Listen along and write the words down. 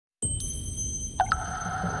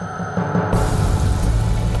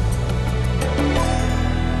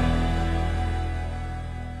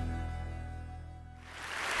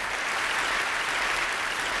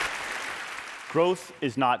Growth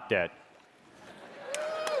is not dead.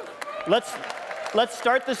 Let's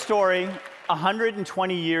start the story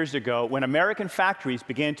 120 years ago when American factories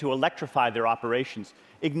began to electrify their operations,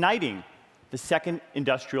 igniting the second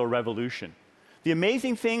industrial revolution. The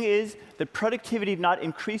amazing thing is that productivity did not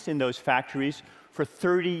increase in those factories for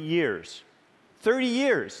 30 years. 30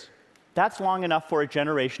 years! That's long enough for a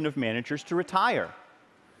generation of managers to retire.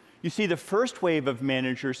 You see, the first wave of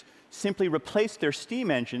managers simply replaced their steam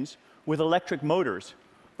engines with electric motors,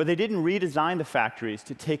 but they didn't redesign the factories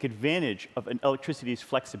to take advantage of electricity's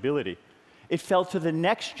flexibility. It fell to the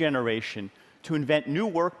next generation to invent new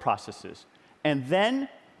work processes, and then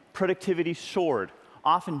productivity soared,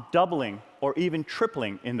 often doubling or even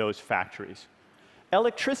tripling in those factories.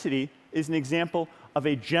 Electricity is an example of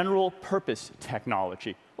a general-purpose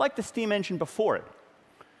technology, like the steam engine before it.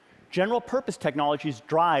 General-purpose technologies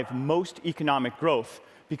drive most economic growth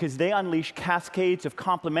because they unleash cascades of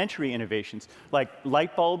complementary innovations, like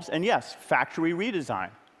light bulbs and, yes, factory redesign.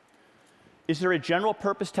 Is there a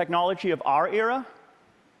general-purpose technology of our era?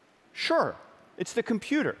 Sure, it's the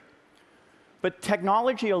computer. But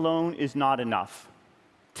technology alone is not enough.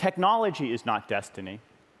 Technology is not destiny.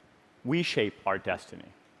 We shape our destiny.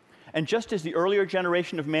 And just as the earlier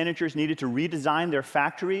generation of managers needed to redesign their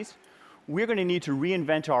factories, we're going to need to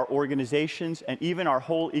reinvent our organizations and even our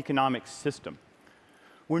whole economic system.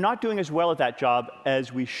 We're not doing as well at that job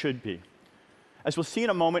as we should be. As we'll see in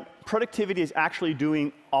a moment, productivity is actually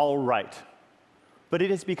doing all right, but it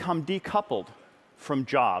has become decoupled from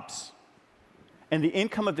jobs. And the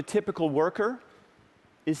income of the typical worker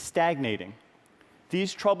is stagnating.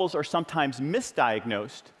 These troubles are sometimes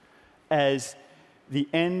misdiagnosed as the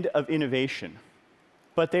end of innovation,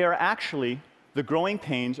 but they are actually the growing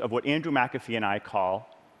pains of what Andrew McAfee and I call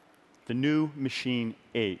the new machine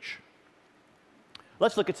age.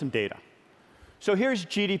 Let's look at some data. So here's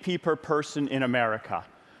GDP per person in America.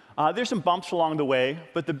 There's some bumps along the way,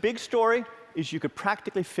 but the big story is you could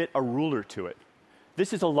practically fit a ruler to it.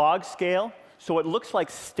 This is a log scale, so it looks like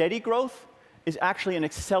steady growth is actually an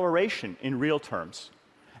acceleration in real terms.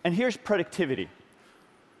 And here's productivity.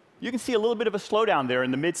 You can see a little bit of a slowdown there in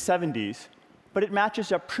the mid-70s, but it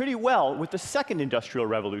matches up pretty well with the second industrial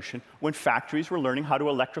revolution when factories were learning how to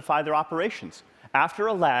electrify their operations. After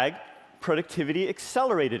a lag, productivity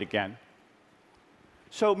accelerated again.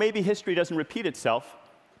 So maybe history doesn't repeat itself,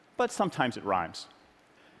 but sometimes it rhymes.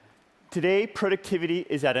 Today, productivity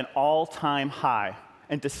is at an all-time high,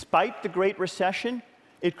 and despite the Great Recession,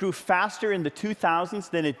 it grew faster in the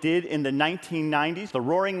 2000s than it did in the 1990s, the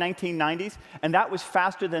roaring 1990s, and that was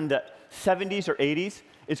faster than the 70s or 80s.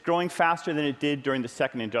 It's growing faster than it did during the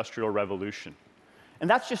second industrial revolution. And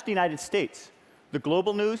that's just the United States. The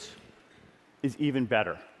global news is even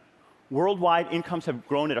better. Worldwide incomes have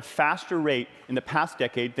grown at a faster rate in the past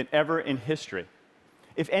decade than ever in history.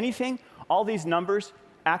 If anything, all these numbers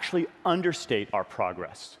actually understate our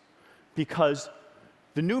progress, because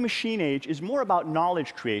the new machine age is more about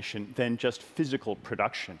knowledge creation than just physical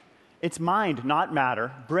production. It's mind, not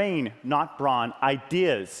matter, brain, not brawn,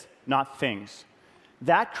 ideas, not things.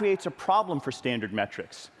 That creates a problem for standard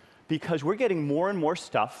metrics, because we're getting more and more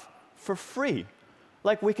stuff for free,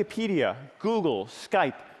 like Wikipedia, Google,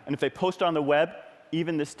 Skype, and if they post on the web,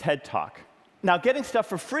 even this TED Talk. Now, getting stuff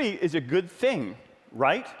for free is a good thing,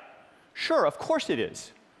 right? Sure, of course it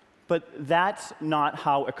is. But that's not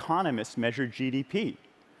how economists measure GDP.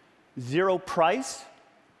 Zero price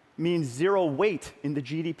means zero weight in the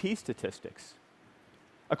GDP statistics.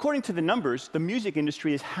 According to the numbers, the music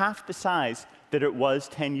industry is half the size that it was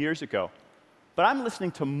 10 years ago. But I'm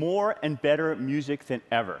listening to more and better music than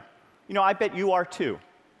ever. You know, I bet you are too.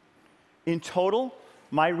 In total,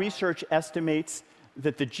 my research estimates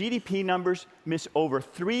that the GDP numbers miss over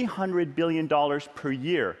 $300 billion per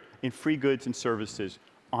year in free goods and services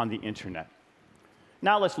on the internet.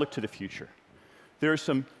 Now let's look to the future. There are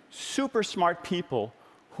some super smart people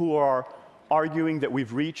who are arguing that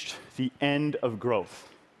we've reached the end of growth.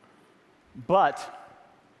 But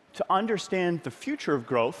to understand the future of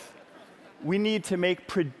growth, we need to make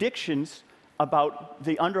predictions about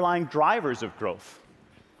the underlying drivers of growth.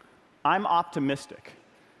 I'm optimistic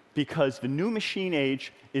because the new machine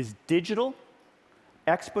age is digital,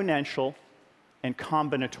 exponential, and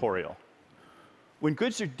combinatorial. When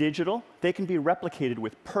goods are digital, they can be replicated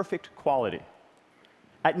with perfect quality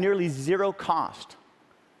at nearly zero cost,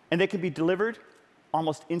 and they can be delivered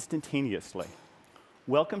almost instantaneously.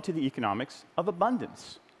 Welcome to the economics of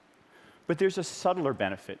abundance. But there's a subtler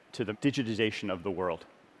benefit to the digitization of the world.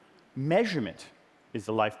 Measurement is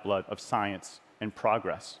the lifeblood of science and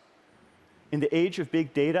progress. In the age of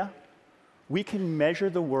big data, we can measure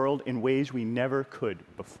the world in ways we never could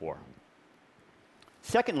before.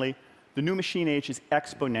 Secondly, the new machine age is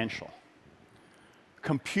exponential.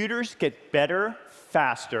 Computers get better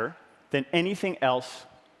faster than anything else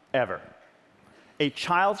ever. A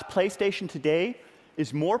child's PlayStation today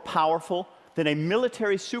is more powerful than a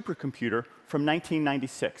military supercomputer from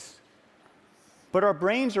 1996. But our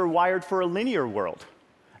brains are wired for a linear world.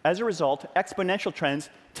 As a result, exponential trends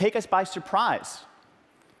take us by surprise.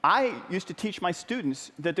 I used to teach my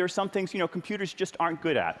students that there are some things, computers just aren't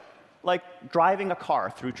good at, like driving a car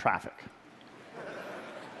through traffic.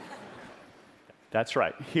 That's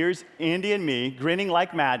right. Here's Andy and me grinning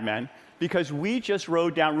like madmen because we just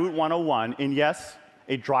rode down Route 101 in, yes,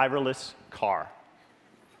 a driverless car.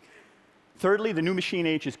 Thirdly, the new machine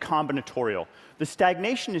age is combinatorial. The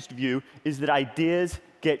stagnationist view is that ideas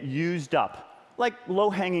get used up, like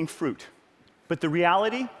low-hanging fruit. But the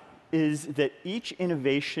reality is that each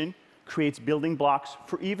innovation creates building blocks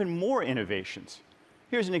for even more innovations.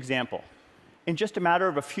 Here's an example. In just a matter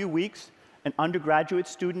of a few weeks, an undergraduate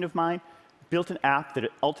student of mine built an app that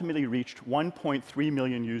ultimately reached 1.3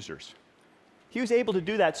 million users. He was able to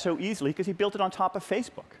do that so easily because he built it on top of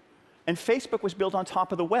Facebook. And Facebook was built on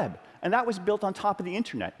top of the web, and that was built on top of the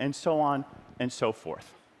internet, and so on and so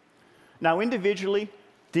forth. Now, individually,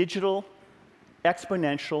 digital,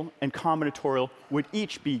 exponential, and combinatorial would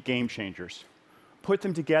each be game changers. Put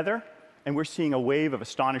them together, and we're seeing a wave of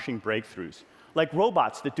astonishing breakthroughs, like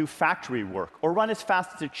robots that do factory work, or run as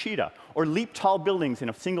fast as a cheetah, or leap tall buildings in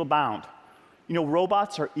a single bound.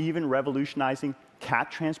 Robots are even revolutionizing cat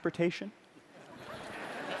transportation.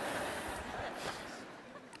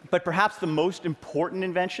 But perhaps the most important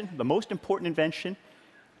invention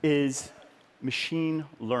is machine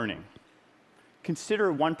learning.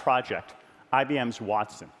 Consider one project, IBM's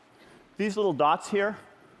Watson. These little dots here,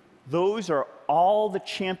 those are all the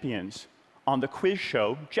champions on the quiz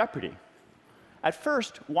show Jeopardy! At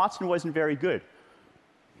first, Watson wasn't very good,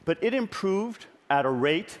 but it improved at a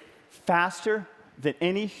rate faster than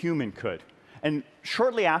any human could. And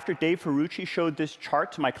shortly after Dave Ferrucci showed this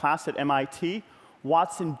chart to my class at MIT,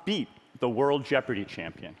 Watson beat the world Jeopardy!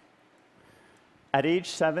 Champion. At age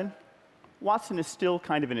 7, Watson is still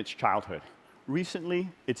kind of in its childhood. Recently,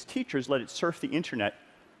 its teachers let it surf the internet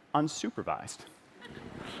unsupervised.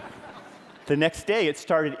 The next day, it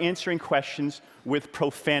started answering questions with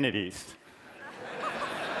profanities.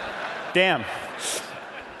 Damn.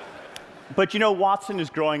 But Watson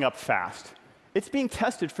is growing up fast. It's being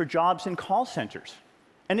tested for jobs in call centers,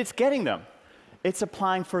 and it's getting them. It's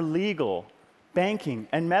applying for legal, banking,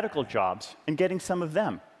 and medical jobs, and getting some of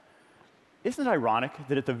them. Isn't it ironic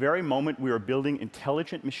that at the very moment we are building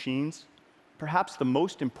intelligent machines, perhaps the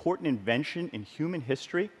most important invention in human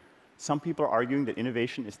history, some people are arguing that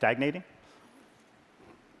innovation is stagnating?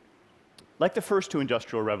 Like the first two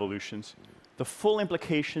industrial revolutions, the full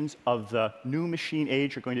implications of the new machine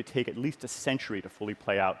age are going to take at least a century to fully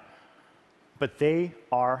play out. But they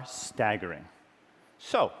are staggering.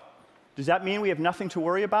 So, does that mean we have nothing to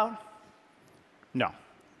worry about? No.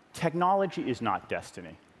 Technology is not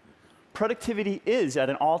destiny. Productivity is at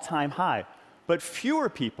an all-time high, but fewer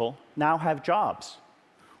people now have jobs.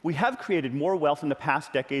 We have created more wealth in the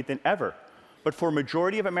past decade than ever, but for a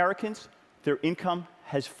majority of Americans, their income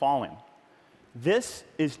has fallen. This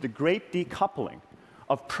is the great decoupling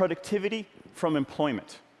of productivity from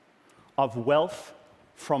employment, of wealth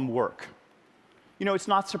from work. It's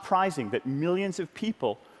not surprising that millions of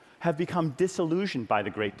people have become disillusioned by the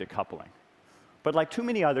great decoupling. But like too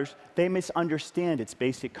many others, they misunderstand its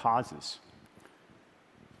basic causes.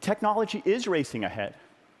 Technology is racing ahead,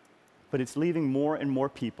 but it's leaving more and more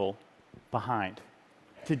people behind.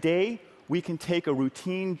 Today, we can take a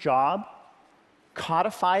routine job,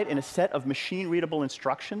 codify it in a set of machine-readable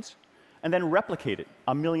instructions, and then replicate it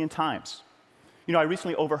 1,000,000 times. I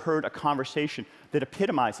recently overheard a conversation that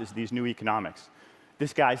epitomizes these new economics.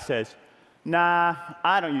 This guy says, "Nah,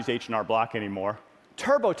 I don't use H&R Block anymore.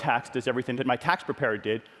 TurboTax does everything that my tax preparer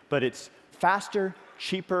did, but it's faster,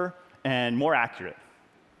 cheaper, and more accurate."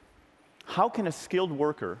 How can a skilled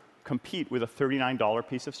worker compete with a $39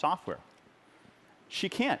 piece of software? She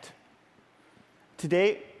can't.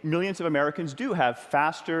 Today, millions of Americans do have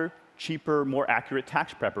faster, cheaper, more accurate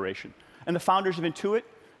tax preparation. And the founders of Intuit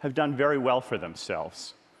have done very well for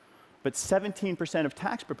themselves. But 17% of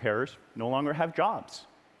tax preparers no longer have jobs.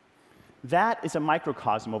 That is a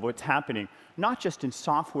microcosm of what's happening, not just in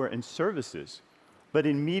software and services, but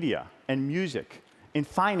in media and music, in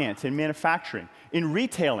finance and manufacturing, in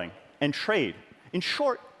retailing and trade. In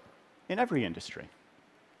short, in every industry.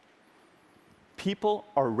 People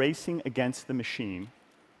are racing against the machine,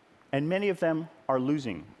 and many of them are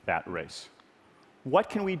losing that race. What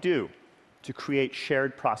can we do to create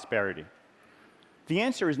shared prosperity? The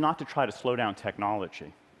answer is not to try to slow down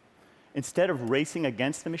technology. Instead of racing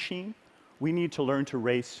against the machine, we need to learn to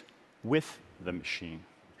race with the machine.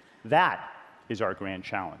 That is our grand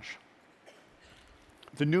challenge.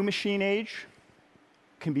 The new machine age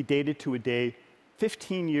can be dated to a day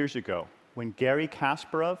 15 years ago when Garry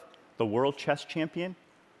Kasparov, the world chess champion,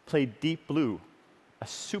 played Deep Blue, a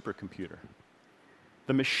supercomputer.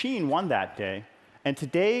 The machine won that day, and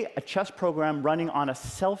today a chess program running on a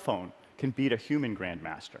cell phone can beat a human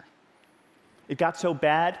grandmaster. It got so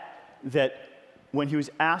bad that when he was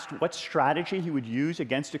asked what strategy he would use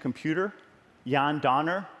against a computer, Jan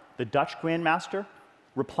Donner, the Dutch grandmaster,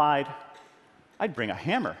 replied, "I'd bring a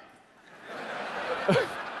hammer."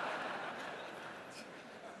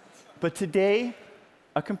 But today,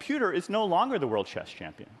 a computer is no longer the world chess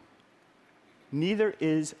champion. Neither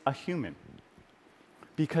is a human,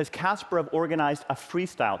 because Kasparov organized a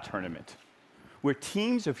freestyle tournament where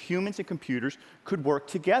teams of humans and computers could work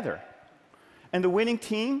together. And the winning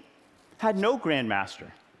team had no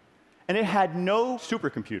grandmaster, and it had no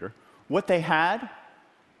supercomputer. What they had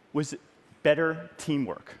was better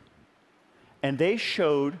teamwork. And they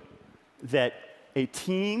showed that a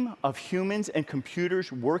team of humans and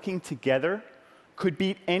computers working together could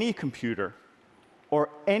beat any computer or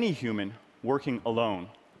any human working alone.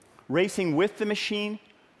 Racing with the machine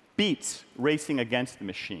beats racing against the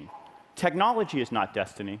machine. Technology is not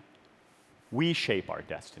destiny. We shape our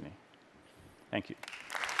destiny. Thank you.